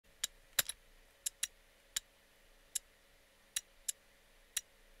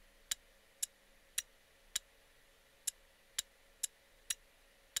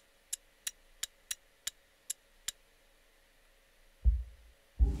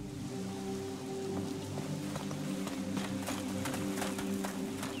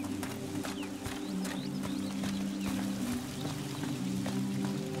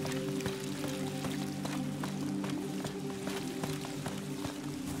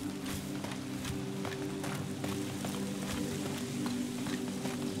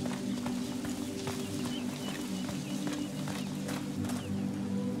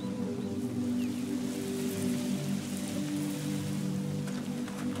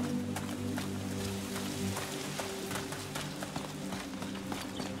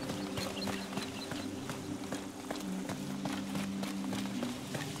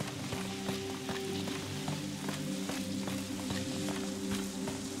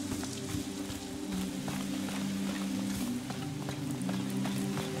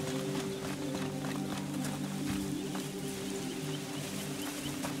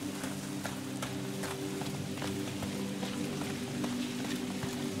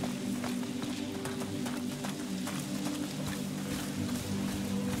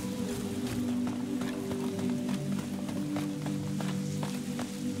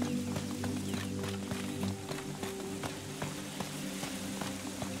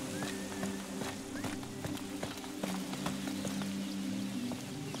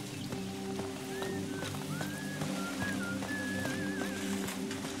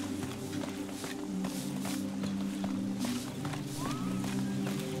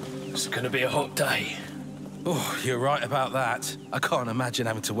It's gonna be a hot day. Oh, you're right about that. I can't imagine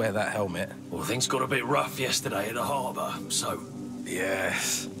having to wear that helmet. Well, things got a bit rough yesterday at the harbour, so...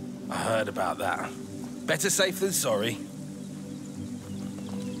 Yes, I heard about that. Better safe than sorry.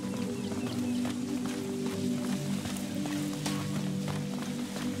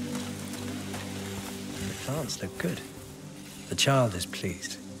 The plants look good. The child is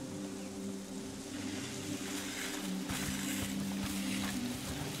pleased.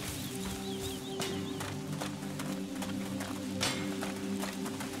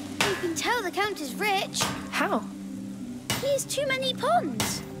 You can tell the Count is rich. How? He has too many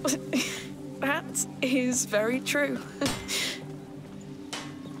ponds. That is very true.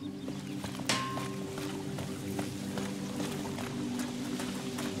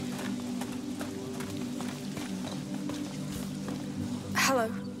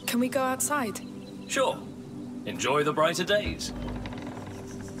 Hello, can we go outside? Sure. Enjoy the brighter days.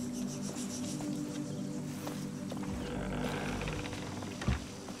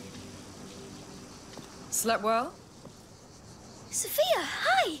 Slept well? Sophia,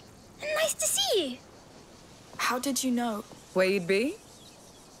 hi. Nice to see you. How did you know? Where you'd be?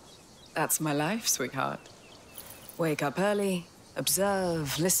 That's my life, sweetheart. Wake up early,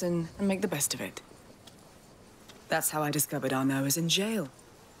 observe, listen, and make the best of it. That's how I discovered Arnaud is in jail.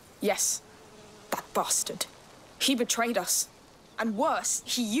 Yes, that bastard. He betrayed us. And worse,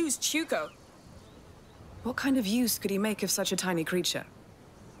 he used Hugo. What kind of use could he make of such a tiny creature?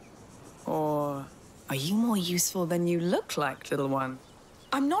 Or are you more useful than you look like, little one?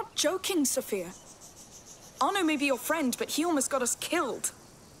 I'm not joking, Sophia. Arnaud may be your friend, but he almost got us killed.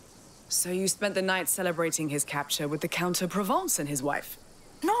 So you spent the night celebrating his capture with the Count of Provence and his wife?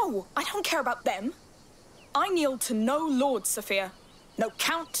 No, I don't care about them. I kneel to no lord, Sophia. No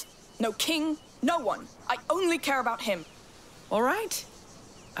count, no king, no one. I only care about him. All right.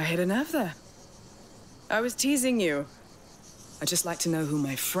 I hit a nerve there. I was teasing you. I just like to know who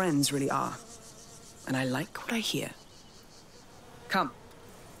my friends really are. And I like what I hear. Come.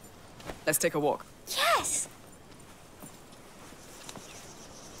 Let's take a walk. Yes.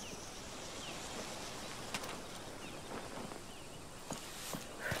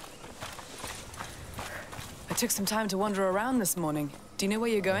 I took some time to wander around this morning. Do you know where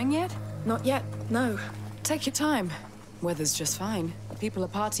you're going yet? Not yet, no. Take your time. Weather's just fine. People are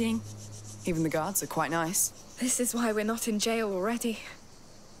partying. Even the guards are quite nice. This is why we're not in jail already.